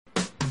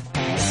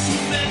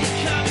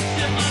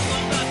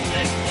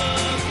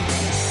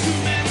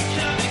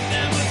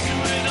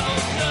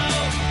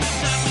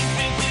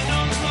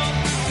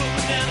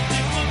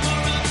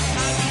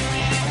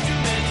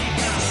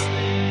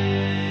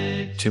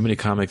Too Many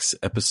Comics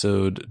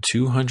episode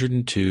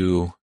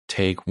 202,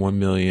 take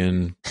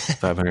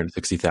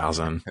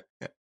 1,560,000.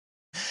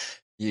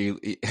 You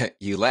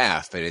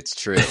laugh, but it's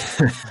true.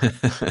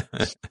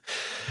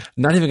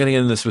 Not even going to get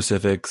into the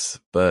specifics,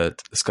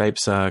 but Skype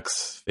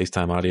sucks.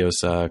 FaceTime audio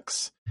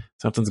sucks.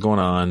 Something's going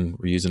on.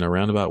 We're using a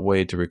roundabout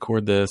way to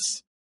record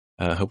this.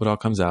 Hope it all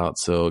comes out.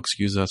 So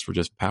excuse us for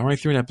just powering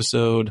through an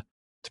episode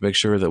to make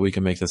sure that we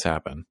can make this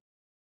happen.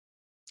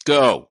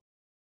 Go.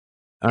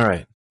 All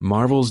right.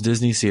 Marvel's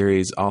Disney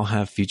series all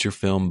have feature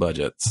film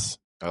budgets.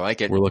 I like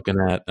it. We're looking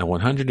at a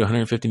 100 to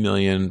 150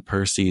 million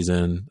per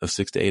season of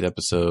 6 to 8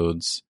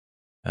 episodes.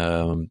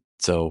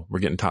 So we're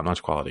getting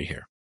top-notch quality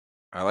here.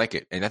 I like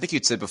it. And I think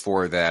you'd said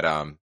before that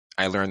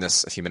I learned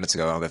this a few minutes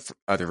ago on the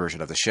other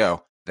version of the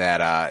show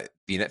that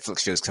the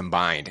Netflix shows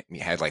combined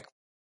had like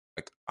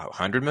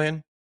 100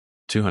 million?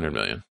 200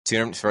 million.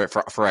 200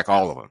 for like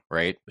all of them,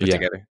 right? Put Yeah.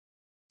 together.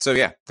 So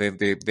yeah,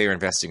 they are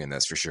investing in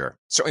this for sure.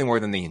 Certainly more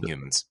than the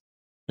Inhumans.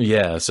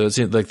 Yeah, so it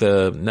seems like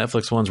the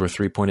Netflix ones were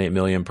 3.8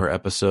 million per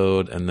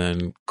episode, and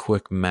then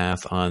quick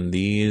math on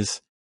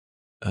these.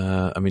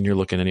 I mean, you're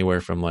looking anywhere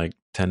from like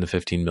 10 to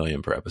 15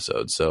 million per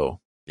episode,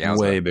 so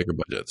way bigger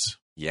budgets.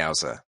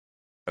 Yowza.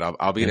 But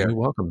I'll be there. We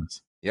welcome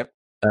this. Yep.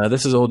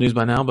 This is old news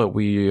by now, but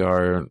we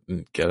are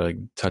gonna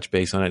touch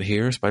base on it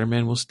here.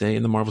 Spider-Man will stay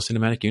in the Marvel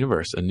Cinematic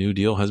Universe. A new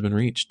deal has been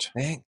reached.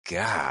 Thank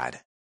God.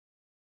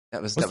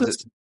 Was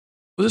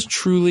this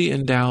truly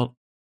in doubt?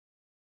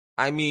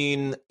 I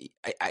mean,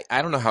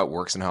 I don't know how it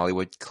works in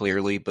Hollywood,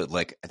 clearly, but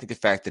like I think the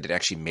fact that it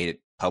actually made it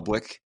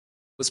public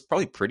was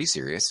probably pretty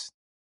serious.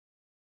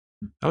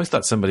 I always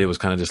thought somebody was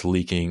kind of just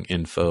leaking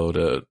info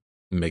to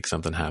make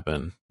something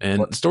happen.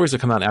 And stories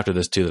have come out after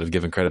this, too, that have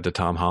given credit to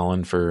Tom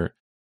Holland for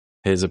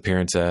his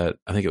appearance at,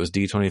 I think it was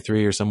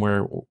D23 or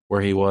somewhere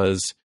where he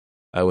was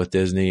with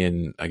Disney.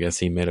 And I guess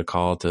he made a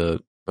call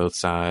to both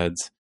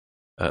sides.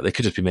 They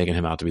could just be making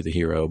him out to be the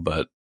hero,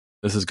 but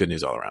this is good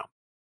news all around.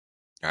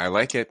 I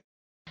like it.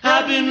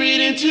 I've been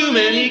reading too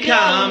many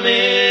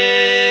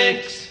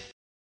comics.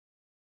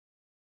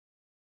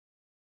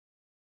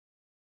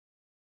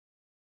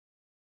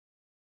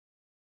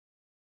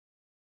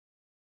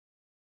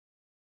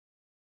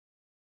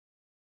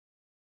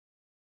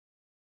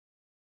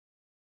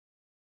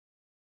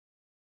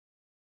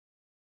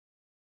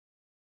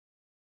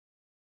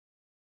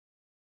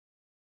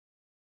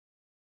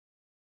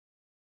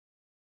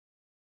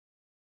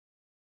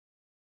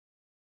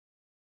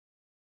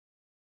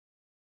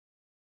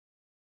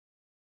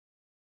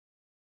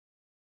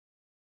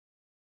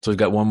 So we've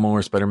got one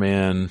more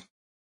Spider-Man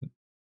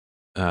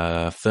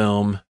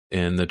film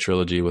in the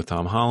trilogy with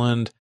Tom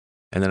Holland.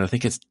 And then I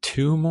think it's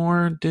 2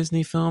 more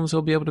Disney films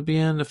he'll be able to be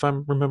in, if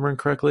I'm remembering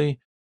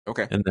correctly.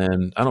 Okay. And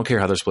then I don't care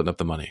how they're splitting up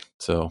the money.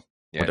 So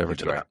whatever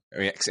to that. I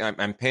mean,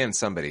 I'm paying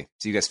somebody,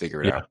 so you guys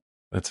figure it out.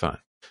 That's fine.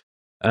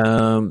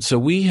 So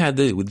we had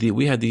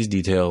these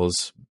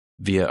details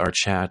via our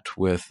chat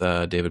with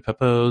David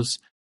Pepose.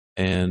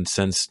 And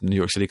since New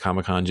York City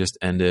Comic Con just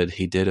ended,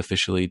 he did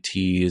officially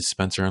tease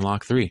Spencer and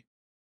Locke 3.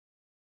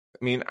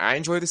 I mean, I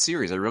enjoy the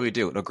series. I really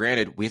do. Now,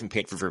 granted, we haven't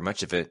paid for very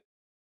much of it,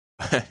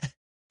 but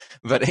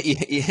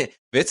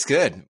it's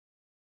good.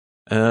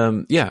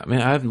 Yeah, I mean,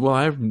 I've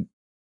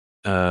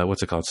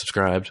what's it called?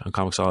 Subscribed on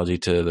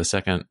Comixology to the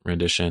second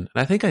rendition, and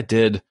I think I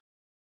did.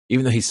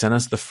 Even though he sent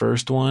us the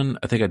first one,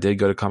 I think I did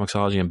go to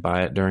Comixology and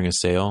buy it during a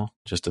sale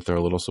just to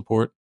throw a little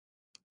support,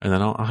 and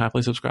then I'll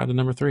happily subscribe to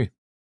number 3.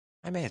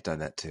 I may have done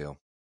that too,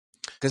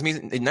 because he's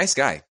a nice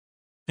guy.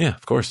 Yeah,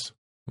 of course.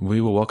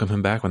 We will welcome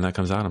him back when that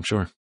comes out, I'm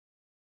sure.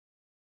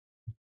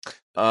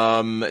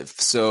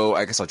 So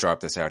I guess I'll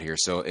drop this out here.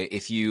 So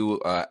if you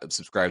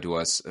subscribe to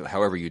us,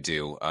 however you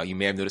do, you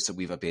may have noticed that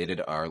we've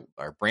updated our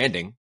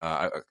branding.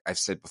 I've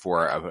said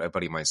before, a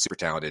buddy of mine is super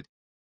talented.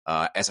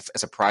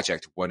 As a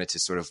project, wanted to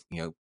sort of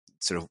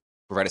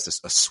provide us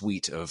a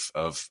suite of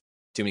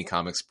Too Many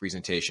Comics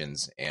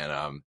presentations,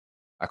 and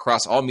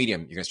across all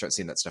medium, you're gonna start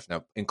seeing that stuff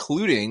now,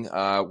 including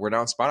we're now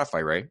on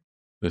Spotify, right?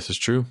 This is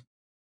true.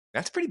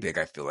 That's pretty big,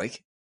 I feel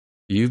like.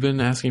 You've been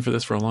asking for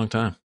this for a long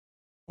time.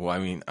 Well, I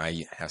mean,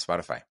 I have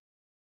Spotify.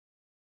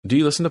 Do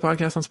you listen to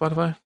podcasts on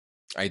Spotify?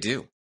 I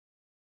do.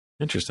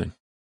 Interesting.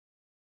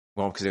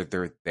 Well, because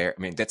they're there.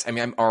 I mean,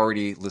 I'm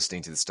already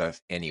listening to the stuff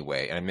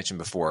anyway. And I mentioned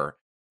before,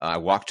 I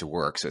walk to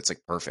work, so it's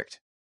like perfect.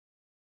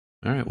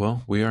 All right.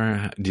 Well, we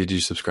are. Did you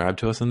subscribe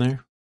to us in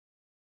there?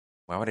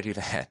 Why would I do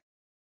that?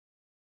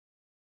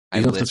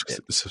 You don't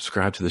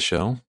subscribe to the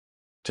show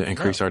to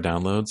increase our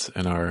downloads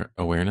and our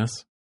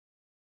awareness?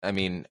 I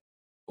mean,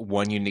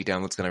 one unique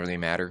download's going to really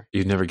matter.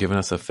 You've never given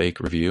us a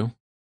fake review?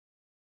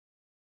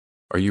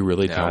 Are you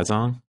really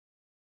Taizong?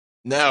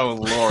 No,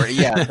 Lord,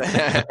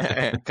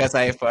 yeah. Because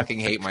I fucking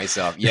hate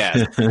myself.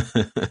 Yes.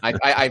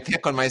 I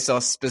pick on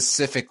myself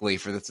specifically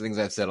for the things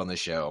I've said on the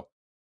show.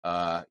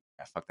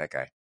 Fuck that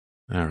guy.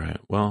 All right.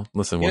 Well,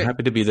 listen, we're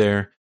happy to be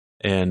there.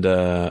 And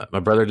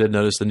my brother did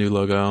notice the new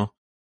logo.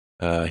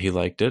 He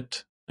liked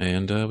it.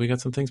 And we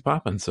got some things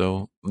popping.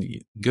 So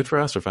good for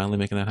us for finally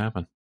making that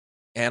happen.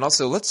 And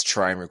also, let's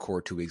try and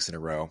record 2 weeks in a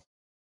row.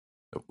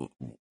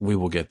 We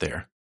will get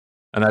there.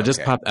 And I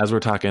just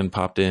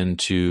popped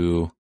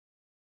into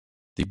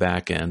the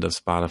back end of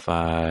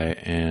Spotify,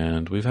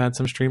 and we've had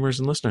some streamers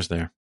and listeners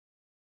there.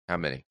 How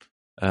many?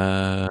 2.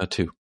 A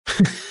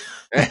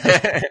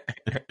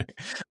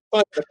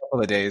couple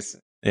of days.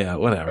 Yeah,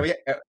 whatever. We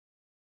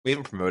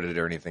haven't promoted it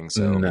or anything,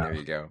 so No. there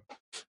you go.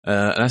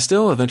 And I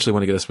still eventually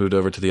want to get us moved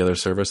over to the other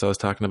service I was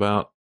talking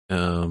about.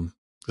 The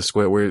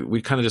Square, where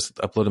we kind of just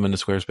upload them into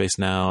Squarespace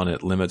now, and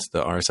it limits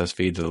the RSS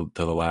feed to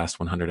the last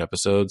 100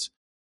 episodes,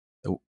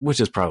 which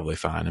is probably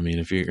fine. I mean,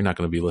 if you're not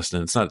going to be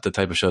listening, it's not the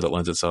type of show that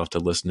lets itself to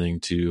listening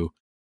to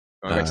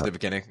right to the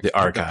beginning, the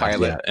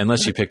archive,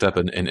 unless you picked up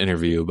an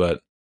interview.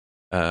 But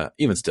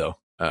even still,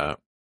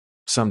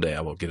 someday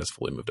I will get us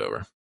fully moved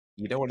over.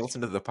 You don't want to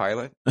listen to the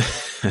pilot?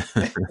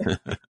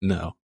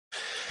 No.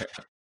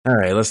 All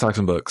right, let's talk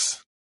some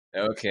books.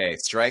 Okay,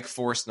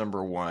 Strikeforce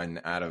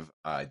 #1 out of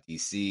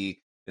DC.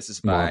 This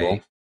is by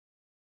Marvel.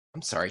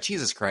 I'm sorry,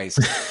 Jesus Christ.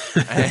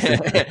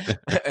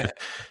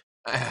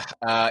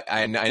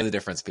 I know the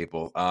difference,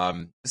 people.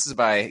 This is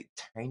by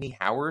Tiny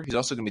Howard. He's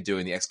also going to be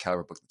doing the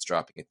Excalibur book that's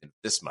dropping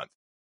this month.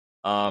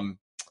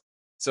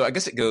 So I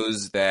guess it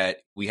goes that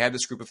we have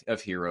this group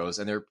of heroes,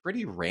 and they're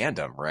pretty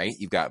random, right?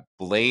 You've got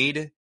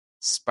Blade,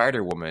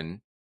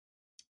 Spider-Woman,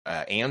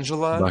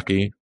 Angela,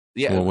 Bucky,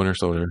 Winter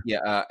Soldier,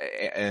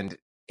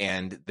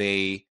 and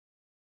they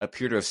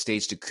appear to have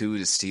staged a coup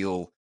to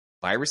steal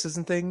viruses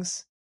and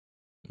things.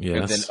 Yes.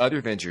 And then other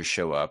Avengers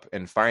show up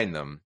and find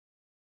them,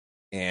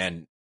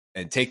 and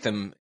take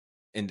them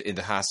into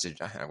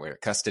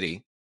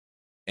custody,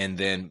 and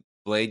then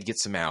Blade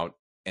gets them out,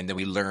 and then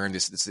we learn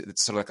this.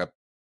 It's sort of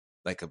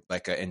like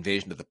a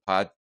invasion of the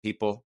pod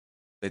people.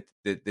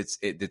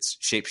 That's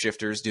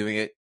shapeshifters doing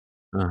it,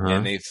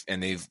 and they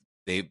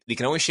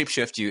can only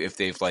shapeshift you if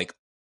they've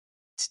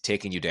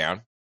taken you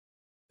down.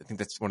 I think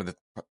that's one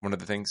of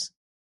the things.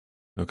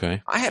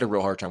 Okay. I had a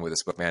real hard time with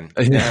this book, man.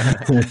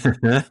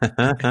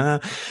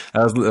 I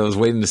was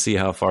waiting to see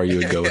how far you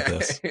would go with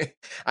this.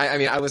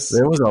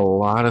 There was a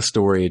lot of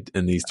story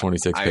in these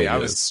 26 pages. I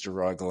was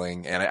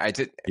struggling, and I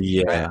did.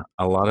 Yeah,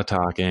 a lot of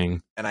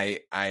talking. And I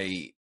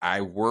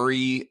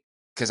worry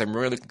because I'm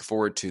really looking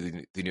forward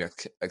to the new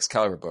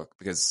Excalibur book,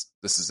 because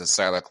this is a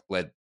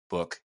Psylocke-led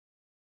book,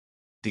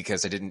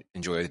 because I didn't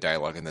enjoy the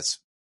dialogue in this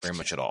very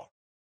much at all.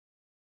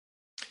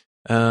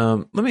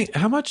 How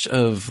much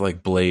of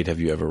Blade have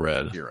you ever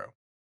read? 0.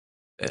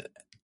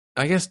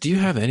 I guess, do you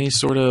have any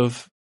sort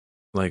of,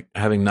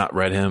 having not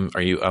read him,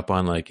 are you up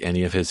on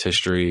any of his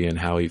history and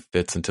how he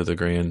fits into the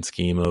grand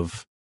scheme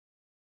of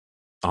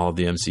all of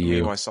the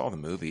MCU? I saw the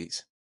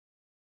movies.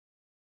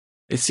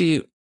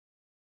 See,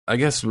 I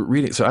guess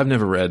reading, so I've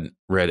never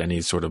read any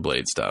sort of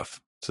Blade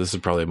stuff. So this is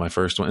probably my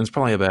first one. It's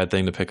probably a bad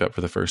thing to pick up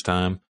for the first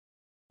time.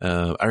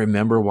 I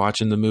remember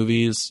watching the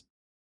movies,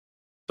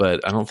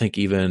 but I don't think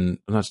I'm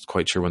not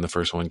quite sure when the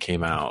first one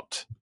came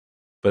out,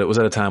 but it was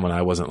at a time when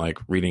I wasn't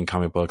reading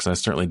comic books, and I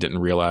certainly didn't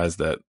realize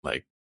that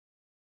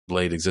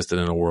Blade existed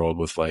in a world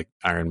with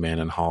Iron Man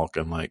and Hulk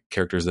and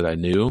characters that I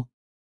knew.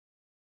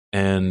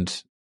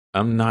 And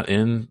I'm not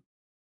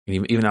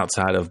even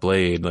outside of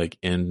Blade,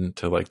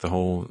 into the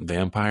whole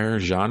vampire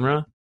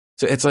genre.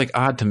 So it's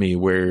odd to me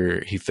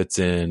where he fits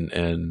in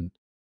and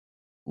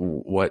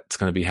what's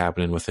going to be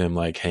happening with him,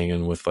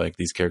 hanging with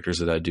these characters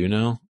that I do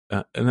know.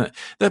 And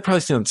that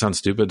probably sounds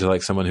stupid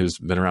to someone who's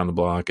been around the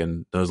block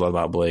and knows a lot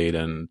about Blade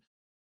and,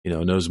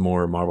 knows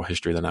more Marvel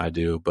history than I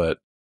do. But,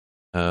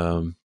 I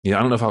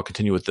don't know if I'll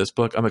continue with this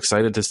book. I'm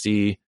excited to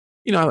see,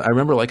 I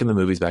remember liking the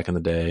movies back in the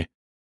day.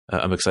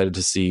 I'm excited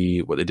to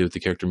see what they do with the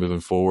character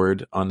moving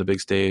forward on the big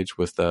stage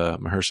with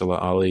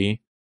Mahershala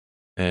Ali.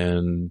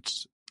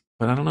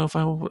 But I don't know if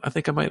I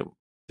think I might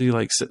be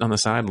sitting on the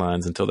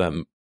sidelines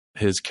until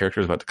his character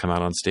is about to come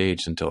out on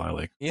stage until I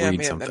read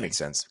something. That makes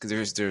sense,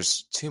 because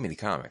there's too many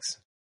comics.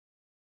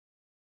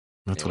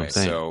 That's what I'm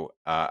saying. So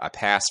a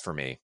pass for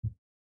me.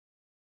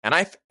 And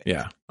I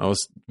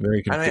was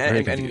very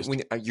confused. And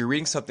when you're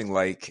reading something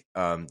like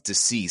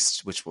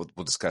DCeased, which we'll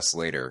discuss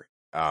later,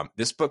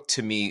 this book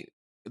to me,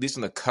 at least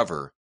on the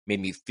cover, made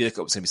me feel like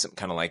it was going to be something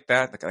kind of like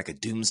that, like a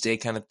doomsday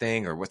kind of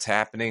thing, or what's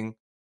happening.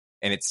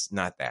 And it's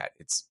not that.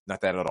 It's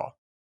not that at all.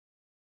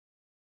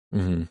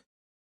 Mm-hmm.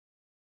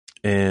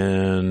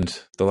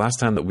 And the last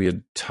time that we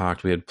had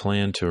talked, we had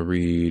planned to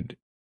read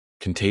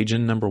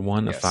Contagion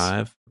 #1 of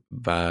 5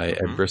 by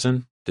Ed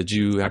Brisson. Did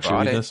you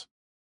actually read this?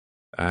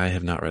 I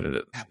have not read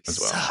it as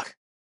well. Suck.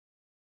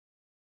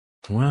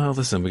 Well,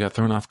 listen, we got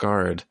thrown off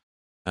guard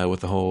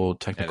with the whole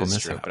technical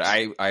mishap. But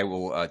I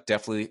will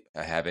definitely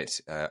have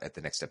it at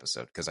the next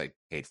episode, because I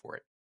paid for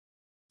it.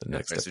 The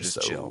next episode.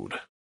 Just chill.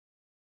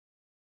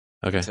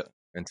 Okay.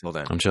 Until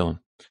then. I'm chilling.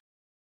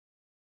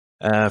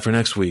 For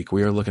next week,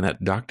 we are looking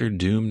at Doctor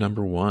Doom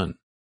 #1.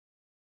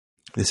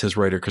 This is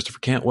writer Christopher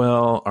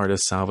Cantwell,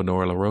 artist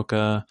Salvador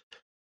Larroca.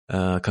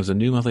 Comes a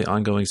new monthly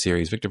ongoing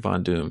series. Victor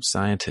Von Doom,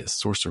 scientist,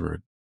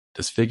 sorcerer,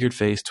 disfigured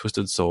face,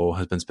 twisted soul,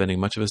 has been spending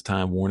much of his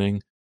time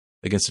warning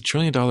against a $1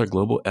 trillion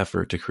global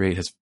effort to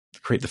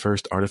create the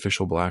first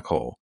artificial black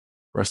hole.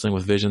 Wrestling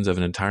with visions of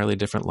an entirely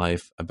different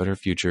life, a better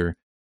future,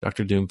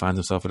 Doctor Doom finds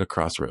himself at a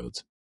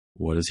crossroads.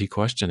 What is he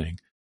questioning?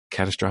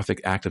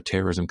 Catastrophic act of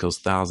terrorism kills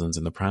thousands,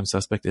 and the prime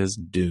suspect is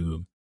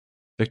Doom.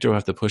 Victor will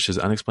have to push his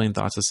unexplained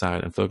thoughts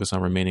aside and focus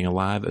on remaining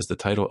alive as the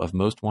title of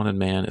Most Wanted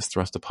Man is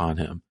thrust upon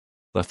him.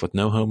 Left with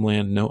no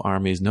homeland, no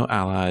armies, no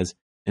allies,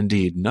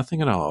 indeed,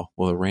 nothing at all,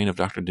 will the reign of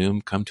Dr.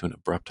 Doom come to an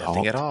abrupt halt.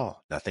 Nothing at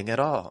all. Nothing at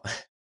all.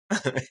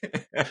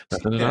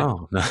 Nothing at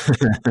all.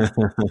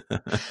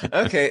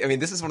 Okay, I mean,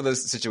 this is one of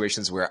those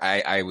situations where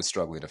I was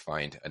struggling to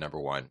find a number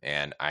one,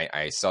 and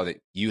I saw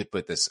that you had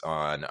put this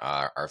on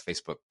our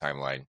Facebook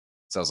timeline.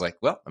 So I was like,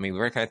 well, I mean, we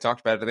already kind of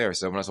talked about it there,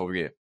 so I might as well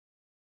read it.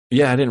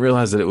 Yeah, I didn't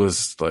realize that it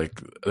was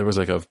like, there was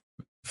like a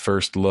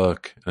first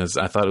look. I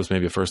thought it was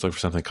maybe a first look for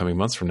something coming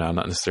months from now,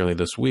 not necessarily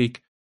this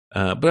week.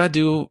 But I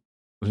do,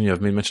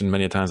 I've mentioned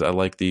many times, I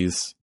like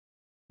these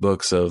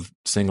books of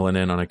singling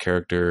in on a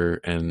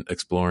character and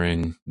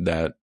exploring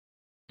that,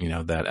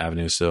 that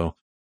avenue. So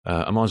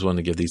I'm always willing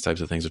to give these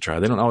types of things a try.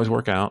 They don't always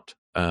work out,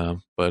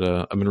 but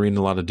I've been reading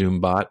a lot of Doom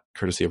Bot,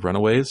 courtesy of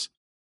Runaways.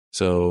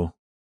 So,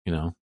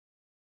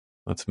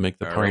 let's make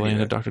the parlay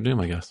into Dr. Doom,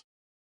 I guess.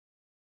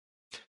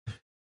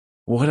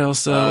 What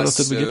else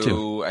did we get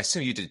to? I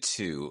assume you did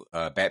too.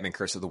 Batman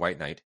Curse of the White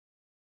Knight.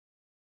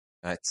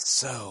 That's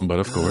so But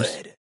of good.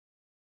 course.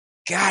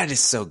 God, it is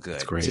so good.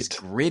 It's great. Just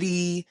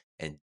gritty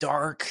and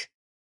dark,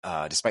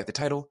 despite the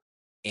title.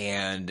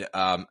 And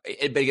but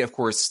of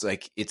course,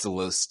 like, it's a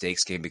low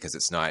stakes game because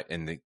it's not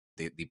in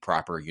the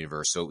proper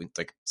universe. So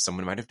like,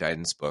 someone might have died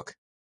in this book.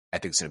 I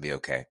think it's gonna be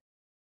okay.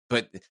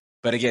 But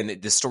again,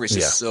 the story is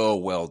just so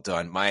well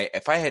done.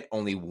 If I had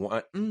only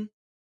one,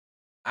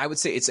 I would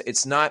say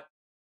it's not.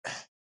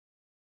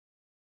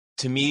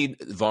 To me,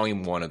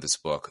 volume 1 of this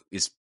book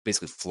is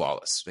basically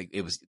flawless. Like,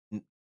 it was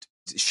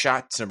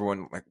shot to number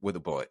one, like, with a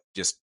bullet.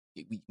 Just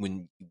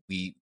when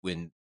the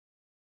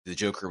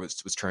Joker was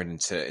turned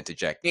into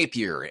Jack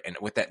Napier, and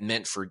what that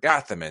meant for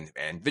Gotham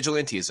and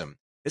vigilantism.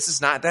 This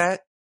is not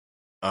that.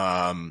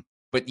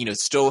 But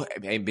still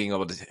being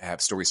able to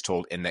have stories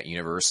told in that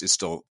universe is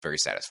still very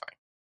satisfying.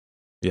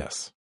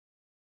 Yes.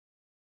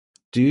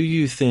 Do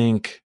you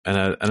think?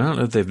 And I don't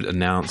know if they've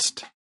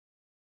announced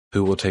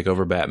who will take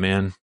over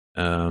Batman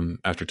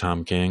after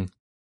Tom King.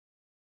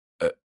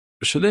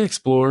 Should they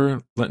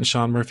explore letting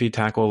Sean Murphy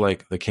tackle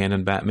like the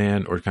canon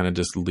Batman, or kind of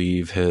just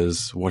leave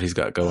what he's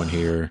got going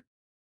here,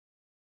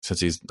 since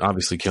he's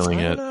obviously killing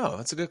it? I don't know.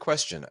 That's a good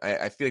question.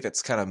 I feel like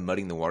that's kind of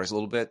muddying the waters a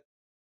little bit.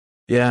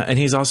 Yeah, and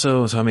he's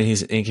also,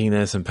 he's inking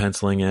this and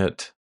penciling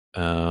it.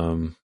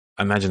 I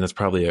imagine that's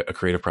probably a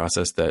creative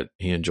process that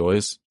he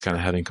enjoys, kind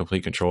of having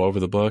complete control over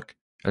the book.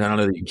 And I don't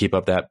know that you can keep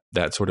up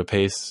that sort of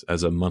pace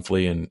as a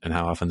monthly and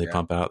how often they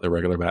pump out the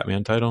regular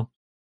Batman title.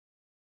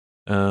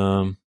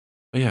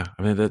 But yeah,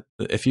 I mean, that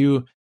if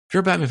you're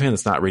a Batman fan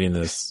that's not reading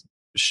this,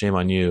 shame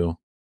on you.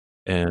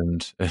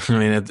 And I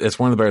mean, it's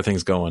one of the better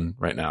things going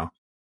right now.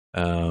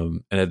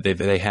 And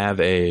they have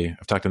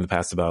I've talked in the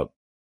past about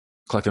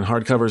collecting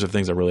hardcovers of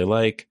things I really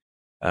like.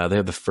 They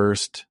have the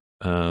first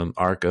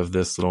arc of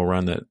this little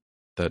run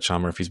that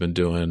Sean Murphy's been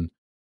doing,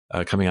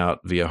 coming out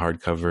via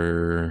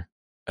hardcover.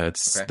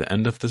 It's the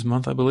end of this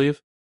month, I believe.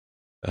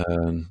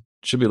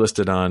 Should be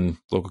listed on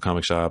local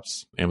comic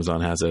shops.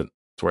 Amazon has it.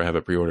 It's where I have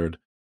it pre-ordered.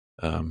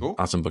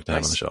 Awesome book to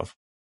have on the shelf.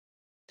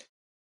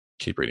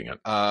 Keep reading it.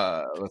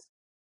 I'm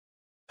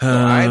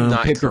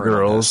not Paper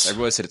Girls. I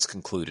realize that it's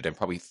concluded. I'm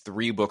probably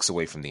 3 books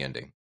away from the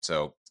ending.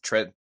 So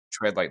tread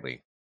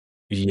lightly.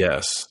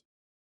 Yes.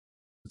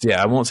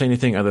 Yeah, I won't say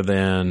anything other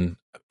than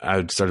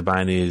I started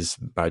buying these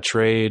by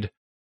trade.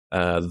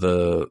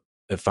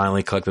 It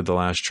finally collected the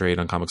last trade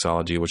on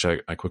Comixology, which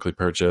I quickly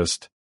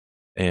purchased.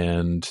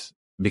 And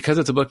because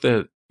it's a book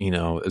that,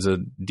 is a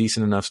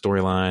decent enough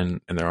storyline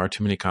and there are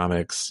too many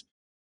comics,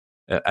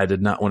 I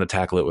did not want to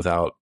tackle it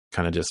without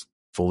kind of just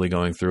fully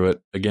going through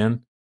it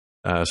again.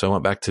 So I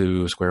went back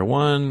to square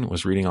one,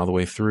 was reading all the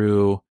way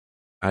through.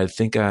 I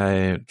think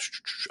I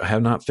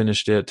have not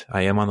finished it.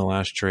 I am on the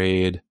last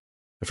trade.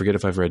 I forget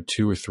if I've read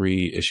 2 or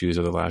 3 issues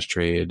of the last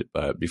trade,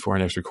 but before our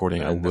next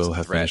recording, I will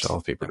have finished all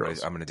of Paper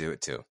Girls. I'm going to do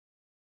it too.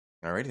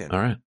 All right, then. All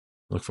right.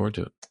 Look forward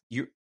to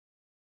it.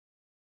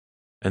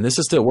 And this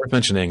is still worth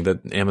mentioning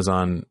that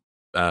Amazon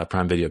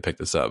Prime Video picked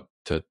this up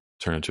to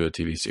turn into a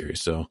TV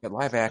series. So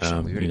live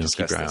action. We already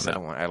discussed keep your eye this.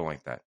 on that. I don't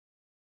like that.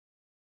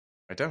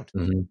 I don't.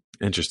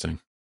 Mm-hmm. Interesting.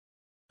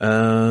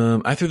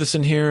 I threw this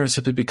in here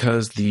simply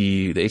because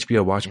the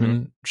HBO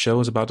Watchmen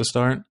show is about to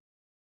start,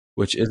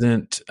 which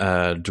isn't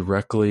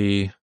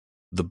directly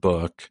the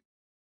book.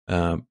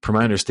 Per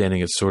my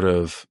understanding, it's sort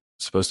of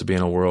supposed to be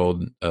in a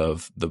world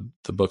of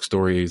the book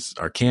stories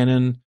are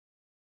canon,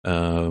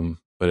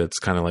 but it's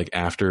kind of like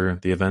after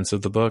the events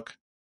of the book.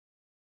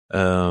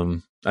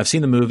 I've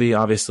seen the movie,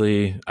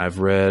 obviously. I've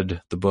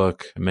read the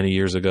book many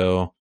years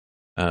ago,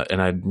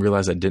 and I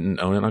realized I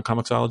didn't own it on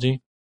Comixology.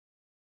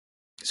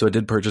 So I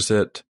did purchase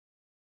it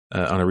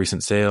on a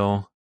recent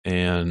sale,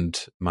 and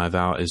my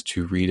vow is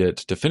to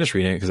finish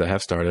reading it, because I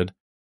have started,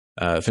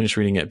 finish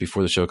reading it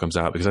before the show comes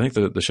out, because I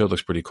think the show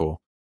looks pretty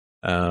cool.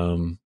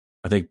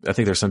 I think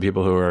there's some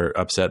people who are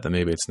upset that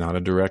maybe it's not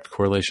a direct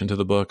correlation to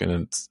the book and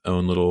its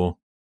own little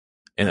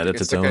and that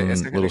it's own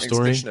little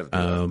story.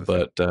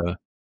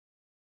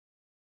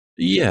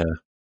 Yeah.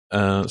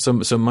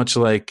 So much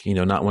like,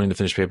 not wanting to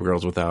finish Paper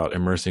Girls without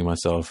immersing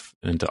myself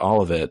into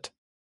all of it,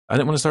 I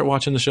didn't want to start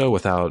watching the show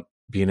without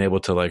being able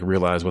to like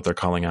realize what they're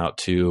calling out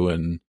to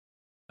and,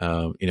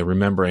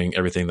 remembering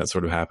everything that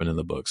sort of happened in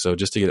the book. So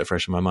just to get it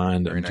fresh in my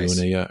mind, I'm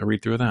doing a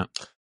read through of that.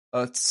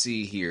 Let's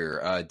see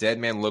here. Dead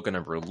Man Logan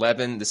number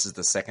 11. This is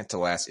the second to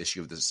last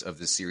issue of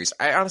this series.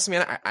 I honestly,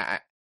 man, I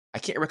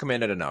can't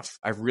recommend it enough.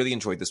 I've really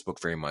enjoyed this book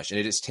very much, and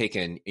it has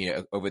taken,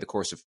 over the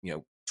course of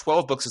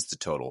 12 books is the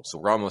total, so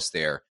we're almost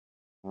there.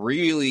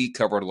 Really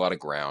covered a lot of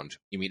ground.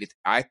 I mean,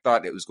 I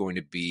thought it was going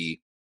to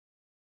be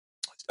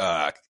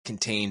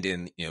contained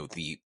in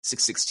the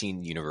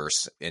 616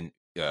 universe, and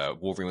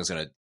Wolverine was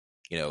going to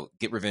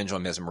get revenge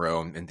on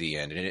Mesmero in the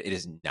end, and it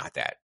is not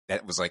that.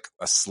 That was like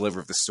a sliver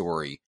of the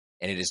story,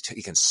 and it has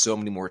taken so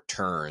many more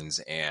turns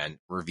and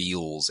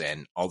reveals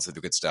and all this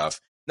other good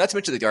stuff. Not to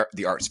mention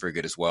the art's very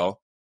good as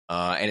well,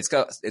 and it's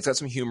got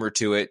some humor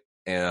to it,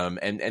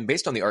 and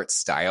based on the art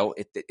style,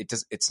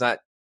 it's not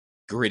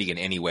gritty in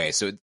any way.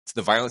 So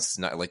the violence is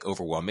not like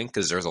overwhelming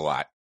because there's a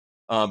lot.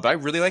 But I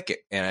really like it,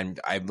 and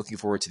I'm looking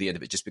forward to the end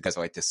of it just because I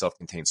like the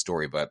self-contained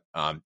story. But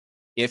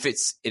if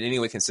it's in any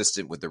way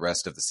consistent with the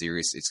rest of the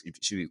series, it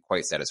should be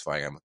quite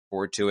satisfying. I'm looking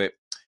forward to it.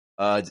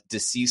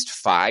 DCeased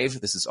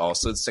 5. This is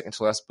also the second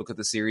to last book of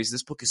the series.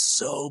 This book is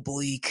so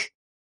bleak,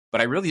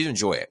 but I really do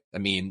enjoy it. I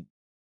mean,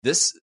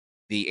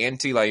 the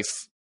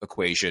anti-life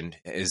equation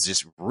is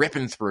just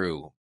ripping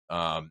through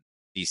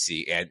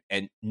DC,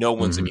 and no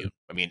one's immune.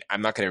 I mean,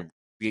 I'm not going to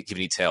give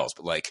any tales,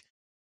 but like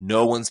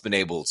no one's been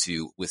able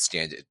to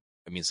withstand it.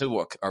 I mean, some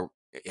people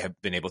have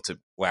been able to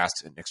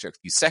last an extra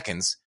few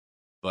seconds,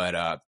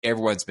 but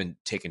everyone's been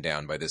taken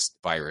down by this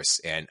virus,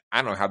 and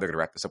I don't know how they're going to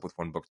wrap this up with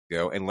one book to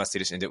go, unless they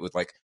just end it with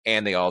like,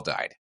 and they all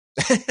died.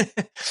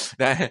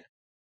 that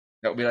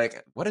would be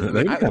like, what?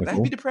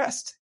 I'd be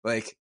depressed.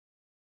 Like,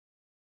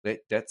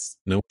 that's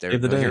nope.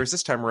 Here's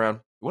this time around.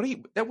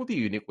 That would be a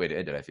unique way to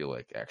end it. I feel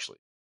like actually,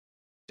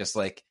 just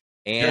like,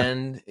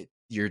 and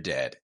you're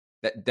dead.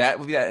 That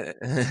would be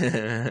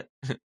that.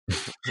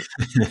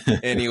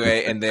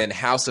 Anyway, and then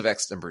House of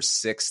X number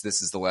 6.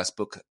 This is the last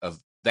book of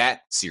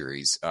that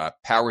series.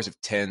 Powers of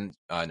 10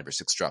 number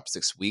 6 drops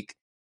this week.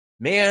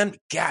 Man,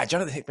 God,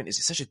 Jonathan Hickman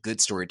is such a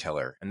good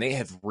storyteller, and they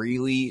have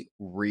really,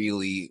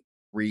 really,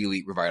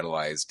 really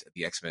revitalized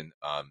the X-Men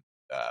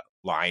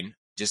line.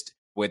 Just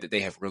the way that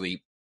they have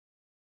really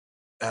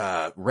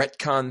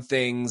retcon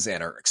things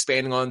and are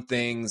expanding on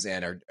things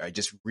and are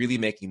just really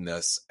making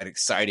this an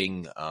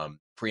exciting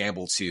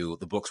preamble to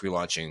the books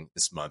relaunching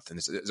this month.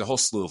 And there's a whole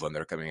slew of them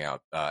that are coming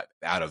out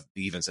of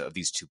the events of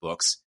these two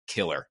books.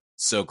 Killer.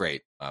 So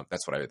great.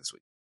 That's what I read this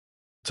week.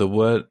 So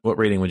what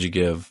rating would you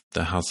give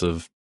the House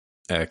of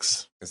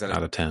X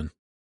out of 10?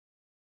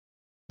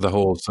 The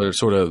whole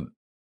sort of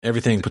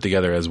everything put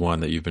together as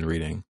one that you've been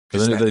reading.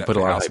 Because they put a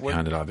lot of hype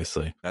behind it,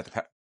 obviously.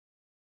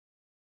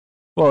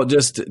 Well,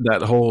 just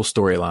that whole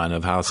storyline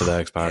of House of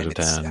X, Powers of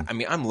 10. I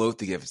mean, I'm loath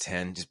to give it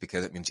 10 just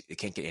because it means it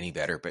can't get any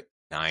better, but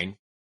 9.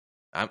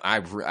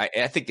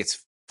 I think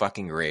it's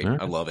fucking great.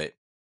 Right. I love it.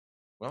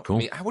 Well, cool. I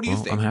mean, what do you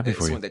think? I'm happy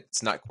for you. One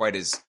that's not quite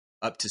as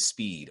up to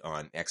speed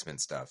on X-Men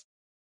stuff.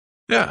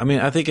 Yeah, I mean,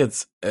 I think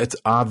it's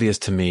obvious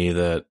to me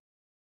that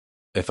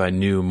if I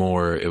knew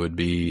more, it would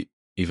be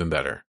even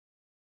better.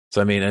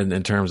 So, I mean,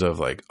 in terms of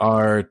like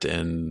art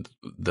and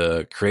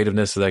the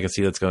creativeness that I can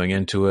see that's going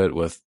into it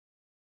with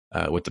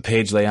the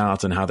page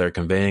layouts and how they're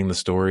conveying the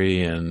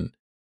story and,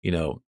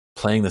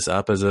 playing this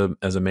up as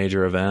a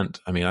major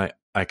event. I mean,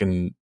 I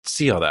can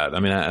see all that.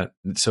 I mean, I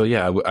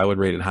would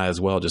rate it high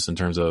as well, just in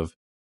terms of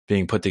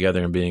being put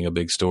together and being a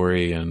big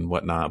story and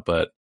whatnot.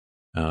 But,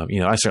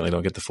 I certainly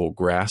don't get the full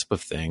grasp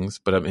of things,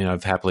 but I mean,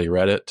 I've happily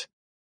read it.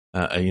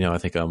 I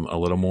think I'm a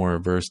little more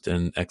versed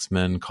in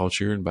X-Men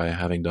culture by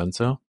having done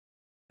so.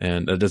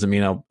 And that doesn't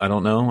mean I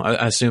don't know.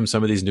 I assume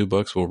some of these new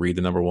books will read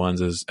the number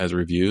ones as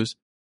reviews.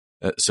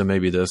 So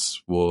maybe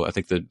this will, I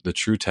think the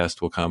true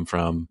test will come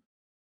from,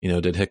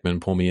 did Hickman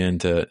pull me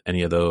into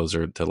any of those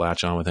or to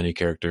latch on with any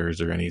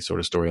characters or any sort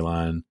of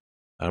storyline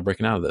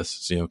breaking out of this?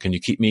 So, can you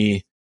keep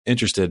me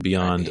interested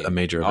beyond a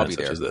major event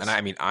such as this? And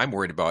I mean, I'm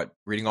worried about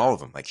reading all of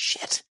them. Like,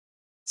 shit,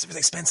 it's really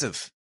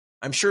expensive.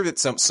 I'm sure that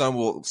some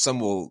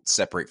will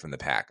separate from the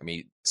pack. I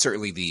mean,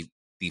 certainly the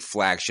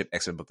flagship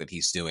X-Men book that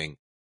he's doing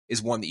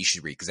is one that you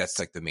should read because that's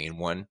like the main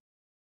one.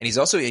 And he's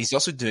also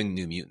doing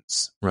New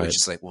Mutants, right? Which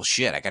is like, well,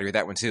 shit, I got to read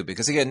that one too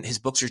because again, his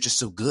books are just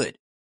so good.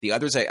 The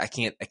others I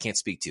can't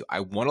speak to. I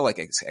want to like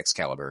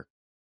Excalibur,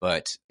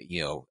 but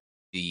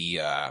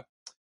the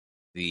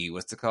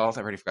what's it called?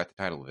 I already forgot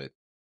the title of it.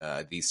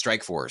 The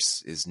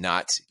Strikeforce is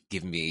not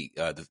giving me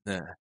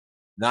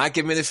not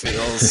giving me the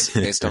feels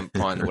based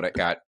upon what I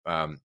got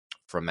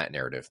from that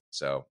narrative.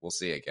 So we'll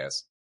see, I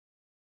guess.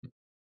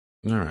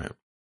 All right.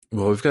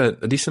 Well, we've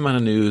got a decent amount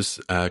of news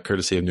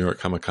courtesy of New York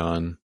Comic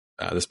Con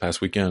this past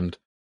weekend.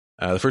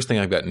 The first thing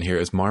I've gotten here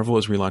is Marvel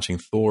is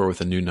relaunching Thor with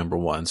a new number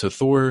 1. So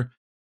Thor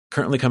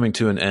currently coming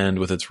to an end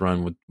with its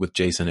run with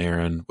Jason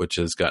Aaron, which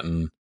has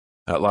gotten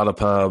A lot of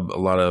pub, a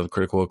lot of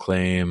critical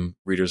acclaim.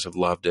 Readers have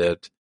loved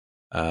it.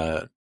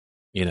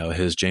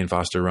 His Jane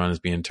Foster run is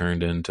being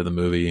turned into the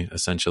movie,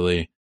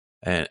 essentially.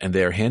 And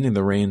they are handing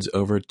the reins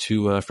over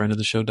to a friend of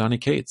the show, Donny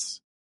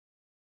Cates,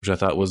 which I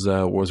thought was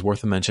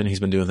worth a mention. He's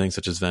been doing things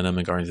such as Venom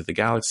and Guardians of the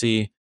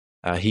Galaxy.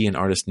 He and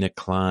artist Nick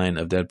Klein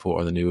of Deadpool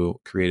are the new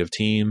creative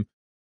team,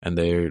 and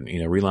they're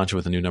relaunching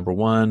with a new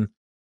 #1.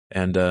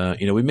 And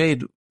we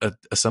made a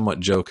somewhat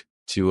joke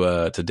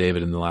to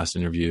David in the last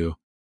interview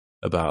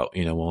about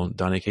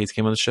Donny Cates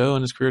came on the show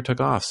and his career took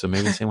off, so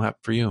maybe the same will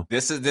happen for you.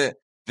 This is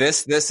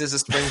a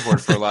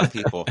springboard for a lot of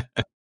people.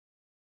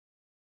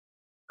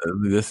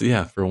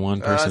 For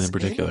one person in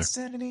particular.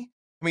 I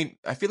mean,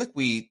 I feel like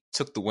we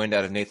took the wind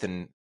out of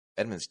Nathan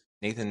Edmonds.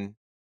 Edmondson.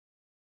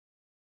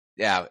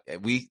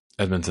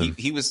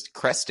 He was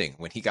cresting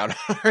when he got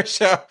on our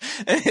show.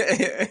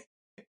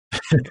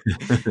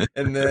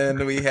 And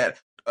then we had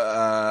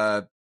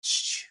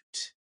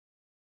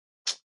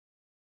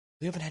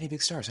we haven't had any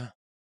big stars, huh?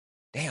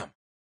 Damn.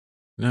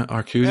 No,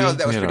 Arcudi. No,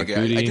 that was pretty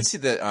good. I can see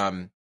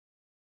the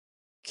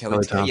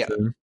Kelly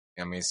Thompson.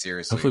 Yeah. I mean,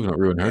 seriously. Hopefully we don't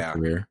ruin her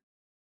career.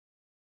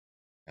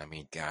 I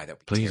mean, God, that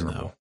would be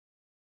terrible.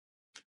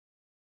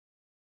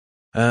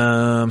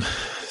 No.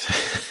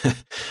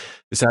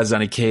 Besides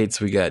Donny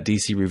Cates, we got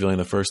DC revealing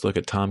the first look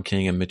at Tom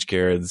King and Mitch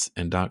Gerard's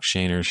and Doc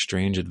Shaner's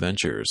Strange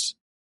Adventures.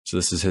 So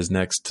this is his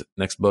next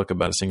book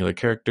about a singular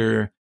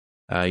character.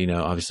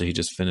 Obviously he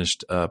just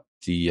finished up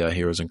the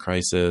Heroes in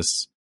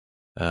Crisis.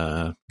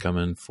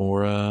 Coming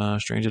for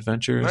Strange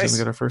Adventures. Nice. And we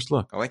got our first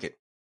look. I like it.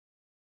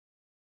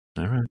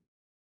 All right.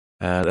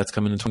 That's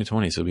coming in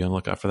 2020, so be on the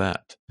lookout for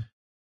that.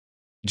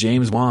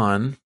 James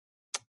Wan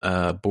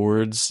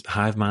boards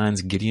Hive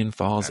Mind's Gideon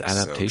Falls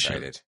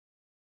adaptation. So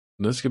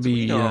this could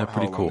be pretty how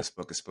cool. Long this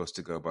book is supposed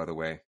to go, by the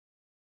way.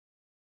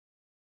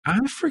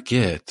 I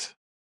forget.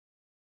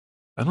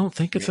 I don't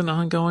think it's an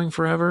ongoing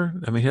forever.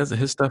 I mean,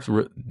 his stuff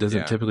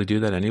doesn't typically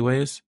do that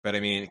anyways. But I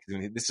mean,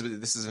 this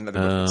is another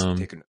book that's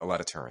taken a lot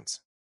of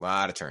turns.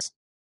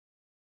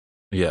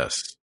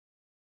 Yes.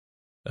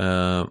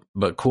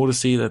 But cool to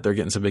see that they're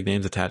getting some big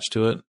names attached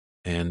to it.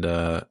 And,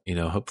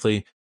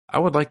 hopefully I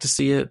would like to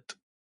see it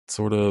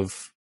sort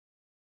of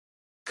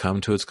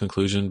come to its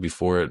conclusion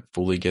before it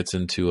fully gets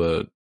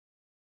into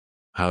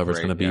however it's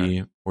going to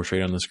be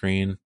portrayed on the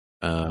screen.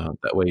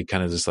 That way you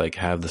kind of just like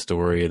have the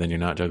story and then you're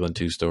not juggling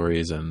two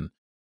stories, and,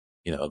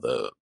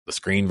 the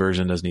screen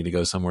version doesn't need to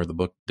go somewhere the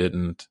book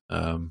didn't.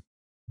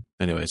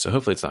 Anyway, so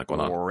hopefully it's not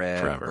going on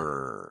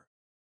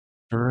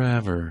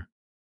forever.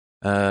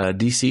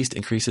 DCeased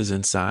increases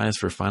in size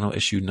for final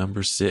issue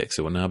number 6.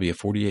 It will now be a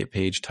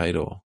 48-page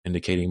title,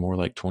 indicating more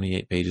like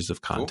 28 pages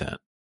of content.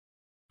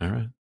 Cool. All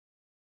right.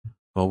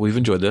 Well, we've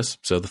enjoyed this.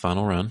 So the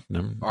final run,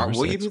 number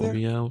 6, will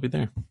be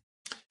there.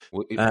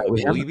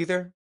 Will you be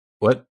there?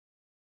 What?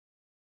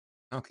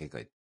 Okay,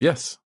 good.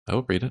 Yes, I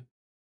will read it.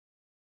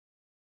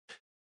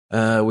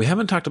 We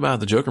haven't talked about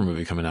the Joker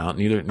movie coming out.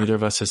 Neither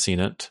of us has seen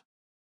it.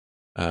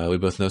 We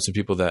both know some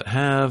people that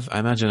have. I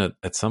imagine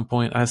at some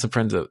point. I have some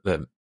friends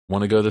that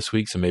want to go this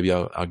week, so maybe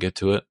I'll get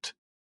to it.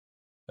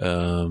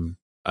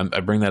 I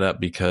bring that up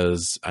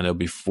because I know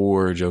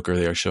before Joker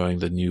they are showing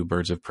the new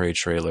Birds of Prey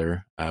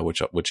trailer,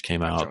 which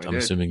came out. I'm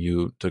assuming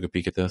you took a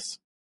peek at this.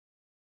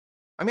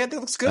 I mean, I think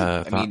it looks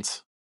good.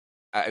 Thoughts?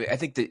 I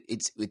think that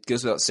it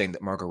goes without saying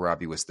that Margot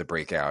Robbie was the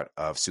breakout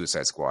of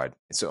Suicide Squad,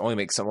 so it only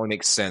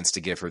makes sense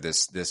to give her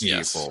this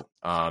vehicle.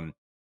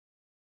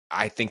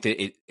 I think that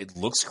it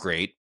looks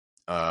great.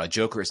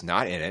 Joker is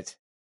not in it.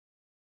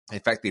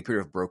 In fact, they appear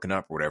to have broken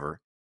up or whatever.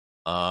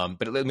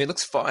 But it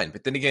looks fun.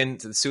 But then again,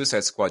 the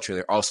Suicide Squad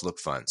trailer also looked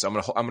fun. So I'm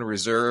gonna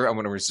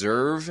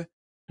reserve.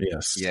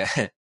 Yes.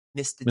 Yeah,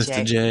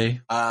 Mr.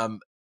 J.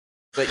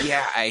 But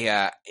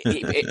yeah,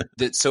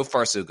 so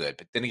far so good.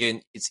 But then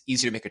again, it's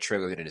easier to make a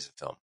trailer than it is a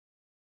film.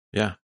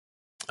 Yeah,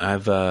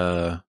 I've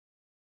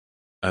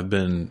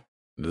been.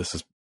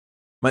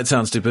 Might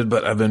sound stupid,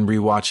 but I've been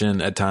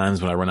rewatching at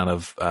times when I run out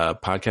of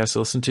podcasts to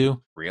listen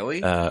to.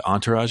 Really?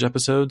 Entourage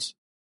episodes.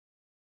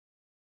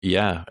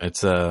 Yeah,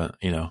 it's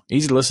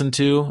easy to listen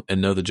to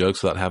and know the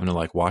jokes without having to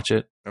like watch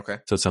it. Okay.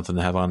 So it's something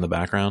to have on in the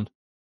background.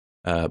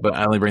 But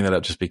I only bring that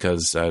up just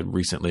because I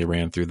recently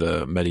ran through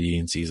the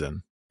Medellin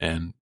season,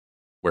 and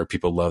where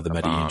people love the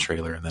Medellin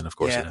trailer, and then of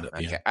course it ended up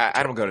being.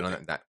 I don't go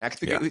to that.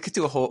 We could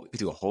do a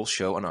whole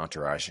show on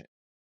Entourage.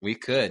 We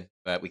could,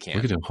 but we can't.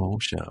 We could do a whole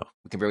show.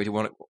 We can barely do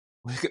one.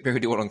 We could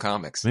barely do one on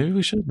comics. Maybe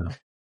we should though.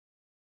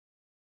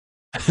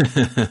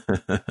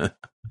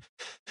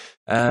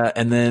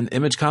 And then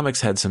Image Comics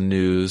had some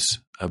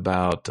news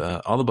about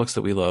all the books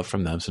that we love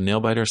from them. So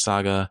Nailbiter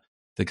Saga,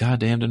 The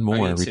Goddamned and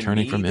More,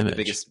 returning from Image. The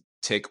biggest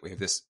takeaway of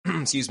this,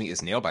 is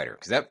Nailbiter,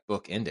 because that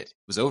book ended. It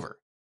was over.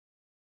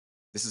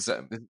 This is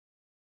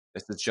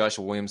Josh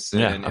Williamson.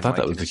 Yeah, I thought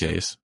that was the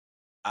case.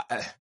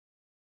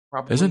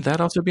 Probably. Isn't that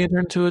also being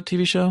turned into a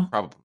TV show?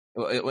 Probably.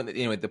 Well,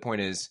 anyway, the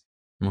point is,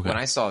 when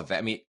I saw that,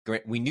 I mean,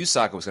 we knew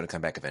Saga was going to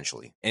come back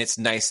eventually, and it's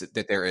nice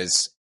that there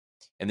is.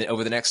 And then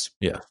over the next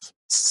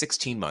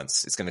 16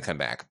 months, it's going to come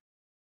back.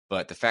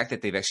 But the fact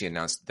that they've actually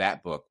announced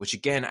that book, which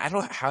again, I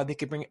don't know how they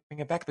could bring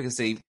it back, because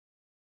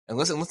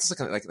unless it's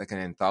like an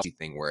anthology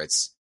thing where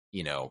it's,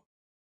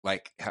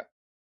 like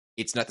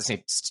it's not the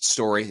same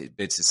story,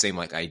 but it's the same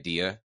like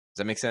idea. Does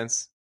that make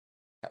sense?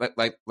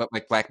 Like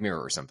Black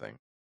Mirror or something.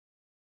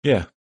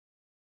 Yeah.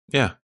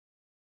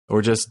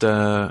 Or just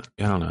I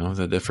don't know,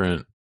 the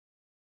different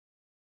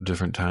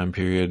time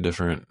period,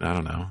 different. I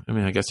don't know. I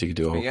mean, I guess you could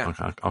do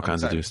all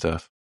kinds of new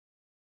stuff.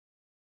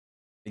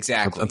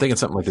 Exactly. I'm thinking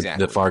something like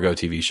the Fargo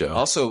TV show.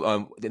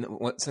 Also,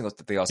 one thing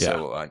that they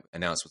also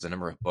announced was a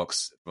number of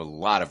books for a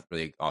lot of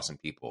really awesome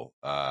people.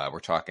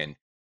 We're talking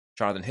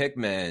Jonathan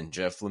Hickman,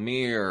 Jeff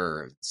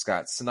Lemire,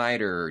 Scott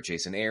Snyder,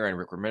 Jason Aaron,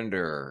 Rick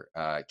Remender,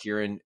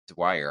 Kieran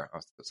Dwyer. I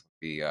was supposed to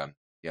be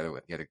the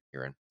other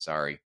Kieran.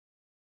 Sorry.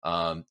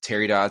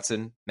 Terry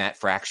Dodson, Matt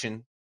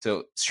Fraction,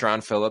 so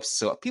Sean Phillips.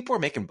 So people are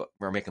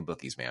making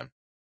bookies, man.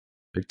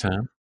 Big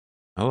time.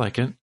 I like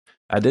it.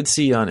 I did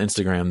see on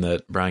Instagram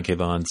that Brian K.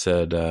 Vaughan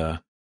said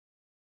that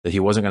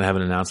he wasn't going to have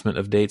an announcement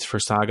of dates for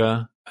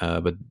Saga,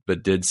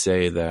 but did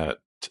say that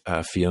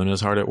Fiona's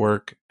hard at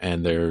work,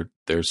 and their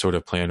sort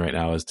of plan right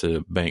now is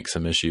to bank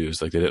some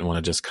issues. Like, they didn't want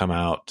to just come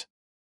out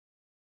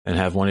and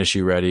have one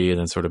issue ready and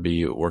then sort of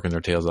be working their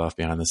tails off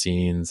behind the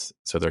scenes.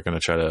 So they're going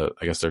to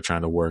they're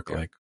trying to work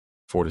like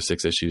 4 to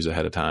 6 issues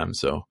ahead of time.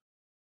 So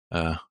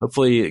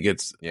hopefully it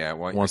gets,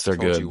 once they're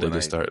good, they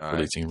just start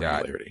releasing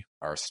regularity.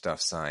 Our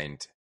stuff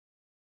signed,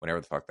 whenever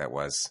the fuck that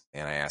was.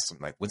 And I asked him,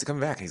 like, when's it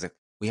coming back? And he's like,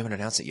 we haven't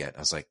announced it yet. I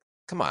was like,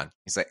 come on.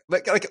 He's like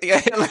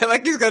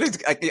he's gonna,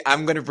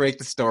 I'm going to break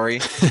the story.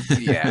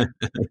 Yeah,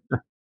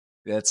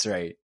 that's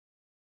right.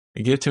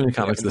 You give too many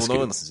comics this no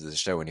one listens to the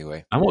show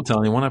anyway. I won't tell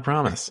anyone, I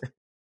promise.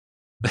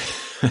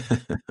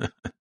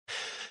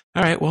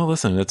 All right. Well,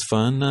 listen, it's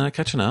fun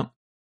catching up.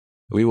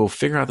 We will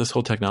figure out this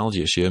whole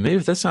technology issue. And maybe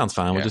if this sounds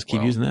fine, we'll just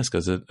keep using this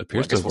because it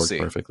appears to have worked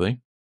perfectly.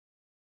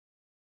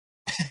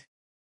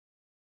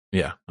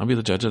 Yeah, I'll be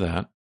the judge of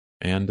that.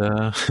 And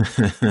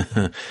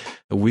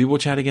we will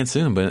chat again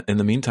soon. But in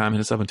the meantime,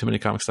 hit us up on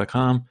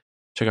toomanycomics.com.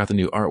 Check out the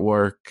new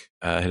artwork.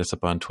 Hit us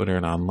up on Twitter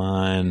and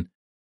online.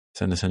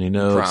 Send us any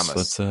notes.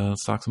 Let's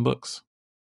talk some books.